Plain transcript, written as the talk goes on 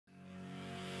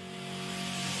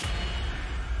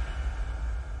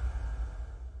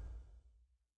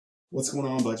What's going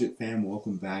on, Budget fam?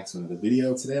 Welcome back to another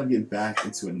video. Today I'm getting back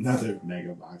into another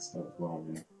mega box of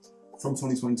Bowman. From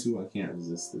 2022, I can't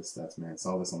resist this stuff, man.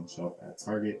 Saw this on the shelf at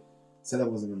Target. Said I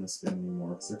wasn't going to spend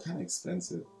anymore because they're kind of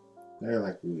expensive. They're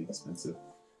like really expensive,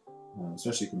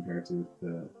 especially compared to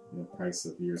the price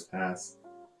of years past.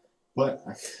 But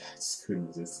I just couldn't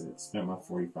resist it. Spent my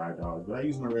 $45, but I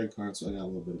used my red card, so I got a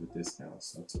little bit of a discount,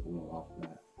 so I took a little off of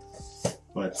that.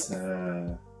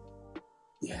 But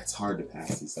yeah, it's hard to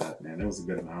pass these up, man. There was a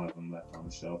good amount of them left on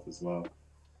the shelf as well.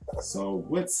 So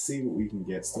let's see what we can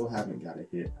get. Still haven't got a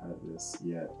hit out of this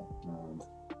yet.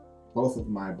 Both of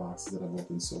my boxes that I've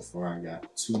opened so far, I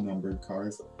got 2 numbered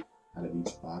cards out of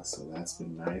each box, so that's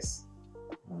been nice.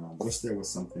 Wish there was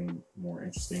something more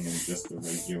interesting than just the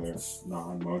regular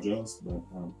non-mojos, but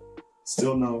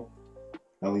still no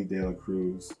Ellie De La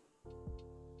Cruz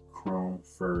Chrome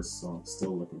first, so I'm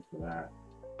still looking for that.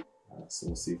 So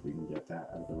we'll see if we can get that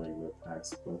out of the regular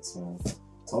packs. But it's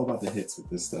all about the hits with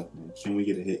this stuff, man. Can we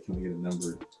get a hit? Can we get a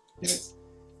numbered hit?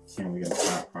 Can we get a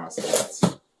top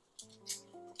prospect?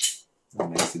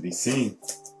 Remains to be seen.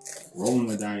 Rolling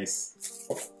the dice.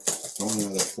 Throwing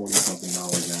another $40-something down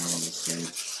on this thing.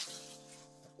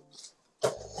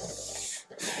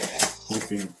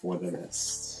 Hoping for the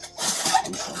best.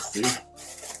 We shall see.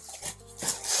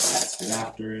 Let's get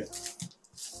after it.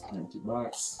 Empty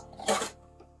box.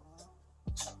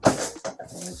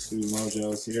 2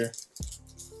 mojos here.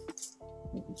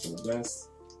 Looking for the best.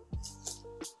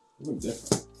 They look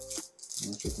different. I'm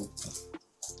not sure.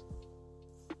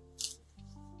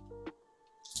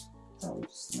 Probably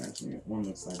just imagining it. One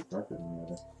looks like darker than the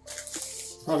other.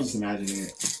 Probably just imagining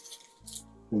it.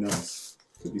 Who knows?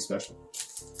 Could be special.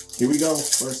 Here we go.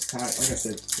 First pack. Like I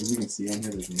said, as you can see on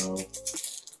here, there's no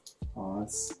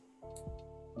odds.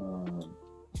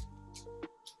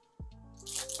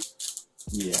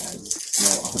 Yeah, just no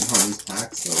on these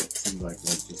packs, so it seems like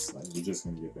we're just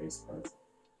gonna get base cards.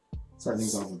 Start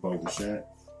things off with Bo Bichette,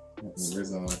 Anthony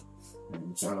Rizzo, and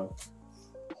Machado.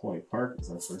 Hoy Park is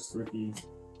our first rookie.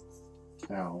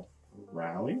 Cal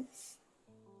Raleigh.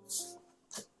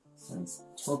 And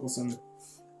Torkelson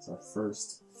is our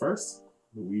first.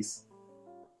 Luis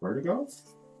Vertigo.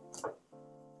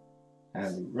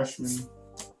 Adley Rushman.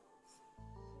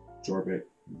 Jorbit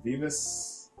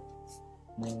Vivas.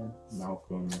 And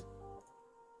Malcolm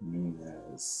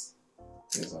Nunez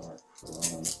is our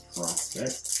Chrome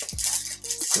prospect.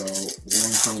 So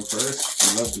one Chrome first.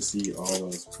 I'd love to see all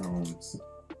those Chromes.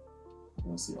 I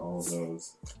want to see all of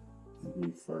those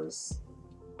be first.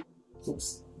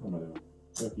 Oops, what am I doing?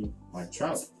 Rookie Mike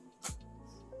Trout,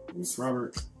 Luis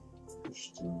Robert,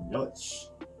 Christian Yelich,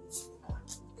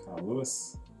 Kyle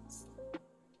Lewis,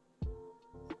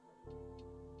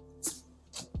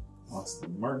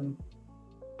 Austin Martin,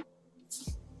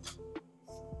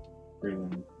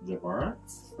 Braylon Jabara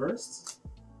first,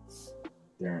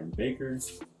 Darren Baker,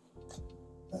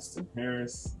 Dustin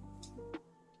Harris,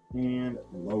 and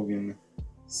Logan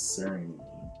Cerny.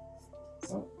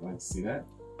 So, like to see that.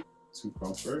 2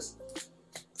 Chrome first.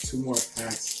 2 more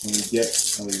packs when we get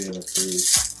Ellie De La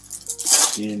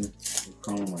Cruz in the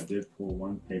Chrome. I did pull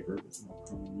 1 paper, but no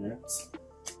Chrome yet.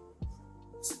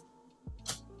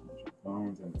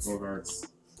 Bones and Bogarts,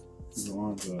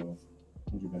 Alonso,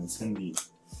 Andrew Benintendi,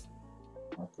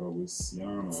 Marco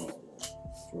Luciano,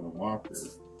 Jordan Walker.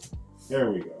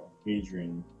 There we go.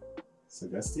 Adrian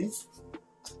Sagasti,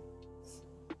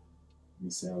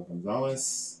 Misael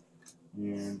Gonzalez,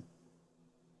 and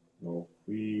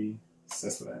Loki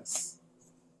Cespedes.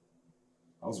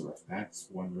 That was a rough pack.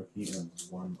 1 rookie and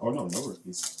 1. Oh no, no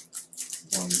rookies.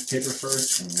 1 paper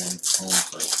first and 1 home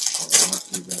first. So not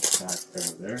the best pack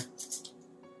over there.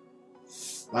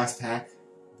 Last pack,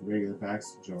 the regular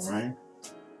packs. Joe Ryan.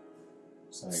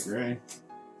 Cy Gray.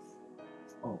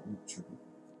 Oh, I'm tripping.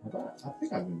 I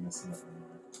think I've been messing up on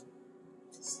my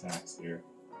stacks here.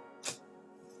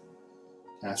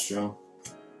 Castro.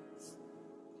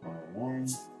 Carl Warren.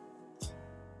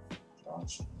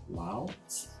 Josh Lau.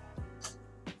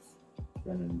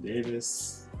 Brennan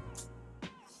Davis.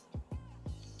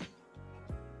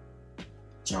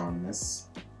 John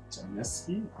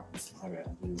Nesky. My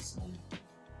bad.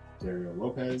 Dario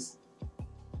Lopez.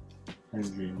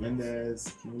 Henry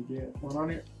Mendez. Can we get one on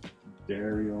it?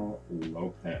 Dario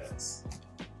Lopez.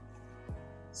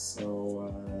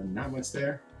 So, not much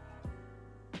there.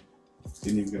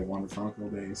 Didn't even get a Wander Franco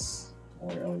base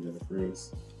or Ellie De La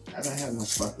Cruz. I haven't had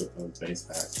much luck with those base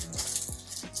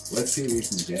packs. Let's see what we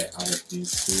can get out of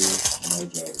these 2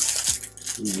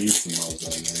 mojos. We need some mojo,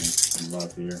 man. Some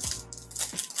love here.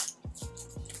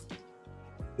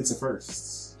 It's a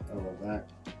first. I love that.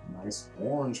 Nice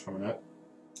orange coming up.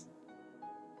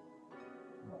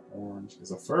 Orange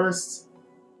is a first.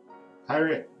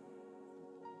 Pirate.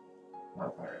 Not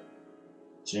a pirate.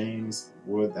 James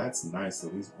Wood. That's nice. So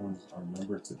these oranges are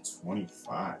numbered to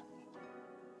 25.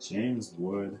 James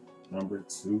Wood, number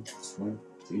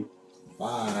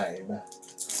 225.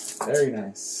 Very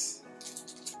nice.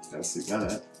 Gotta see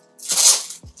that.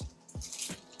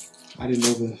 I didn't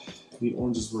know the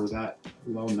oranges were that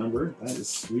low number. That is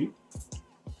sweet.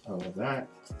 I love that.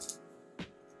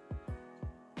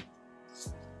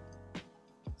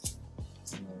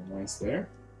 Very nice there.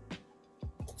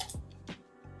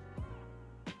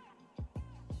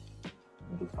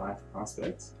 Number 5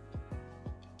 prospect.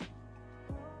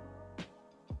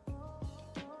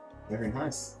 Very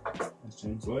nice. That's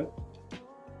James Wood.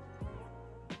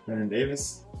 Brennan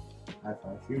Davis. High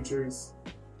Five Futures.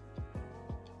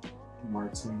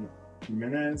 Martin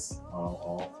Jimenez.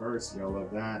 All first. Y'all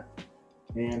love that.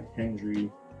 And Hendry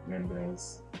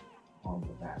Mendez on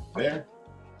the back there.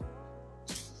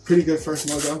 Pretty good first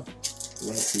mojo.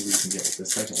 Let's see what we can get with the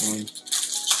second one.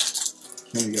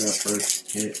 Can we get our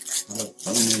first hit of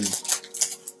Bowman?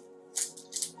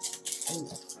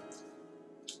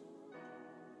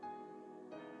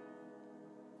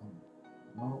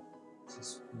 No,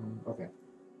 just one. Okay.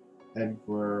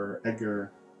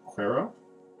 Edgar Quero.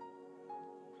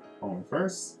 On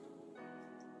first.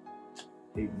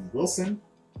 Hayden Wilson.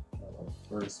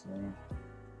 First man.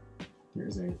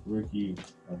 Here's a rookie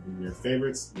of the year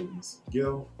favorites, Luis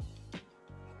Gill.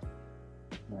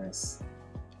 Nice.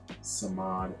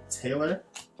 Samad Taylor.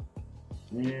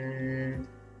 And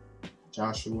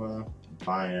Joshua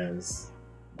Baez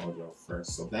mojo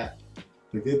first. So the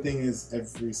good thing is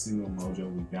every single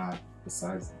mojo we got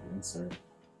besides the insert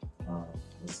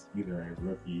was either a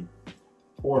rookie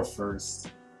or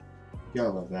first. You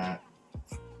gotta love that.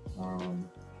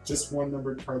 Just one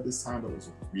numbered card this time, but it was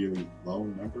a really low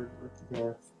numbered rookie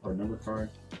card or number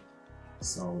card.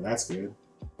 So that's good.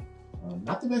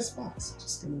 Not the best box,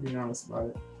 just gonna be honest about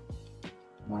it.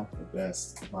 Not the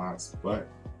best box, but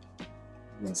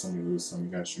win some, you lose some,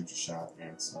 you gotta shoot your shot,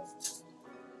 man. So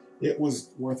it was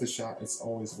worth a shot. It's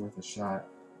always worth a shot.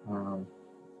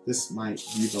 This might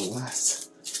be the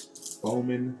last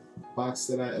Bowman box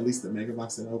that at least the mega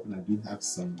box that I opened. I do have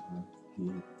some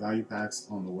the value packs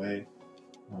on the way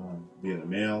via the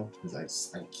mail because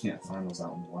I can't find those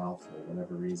out in the wild for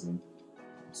whatever reason.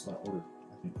 So I ordered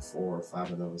I think 4 or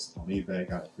 5 of those on eBay.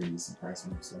 Got a pretty decent price on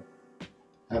them. So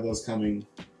have those coming,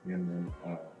 and then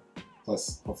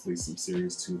plus hopefully some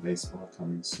Series 2 baseball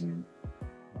coming soon.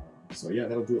 So yeah,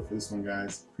 that'll do it for this one,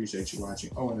 guys. Appreciate you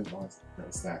watching. Oh, and as always, got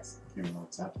the stats came on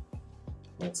top.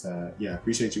 But yeah,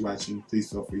 appreciate you watching. Please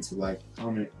feel free to like,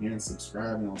 comment, and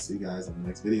subscribe, and I'll see you guys in the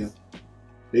next video.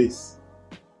 Peace.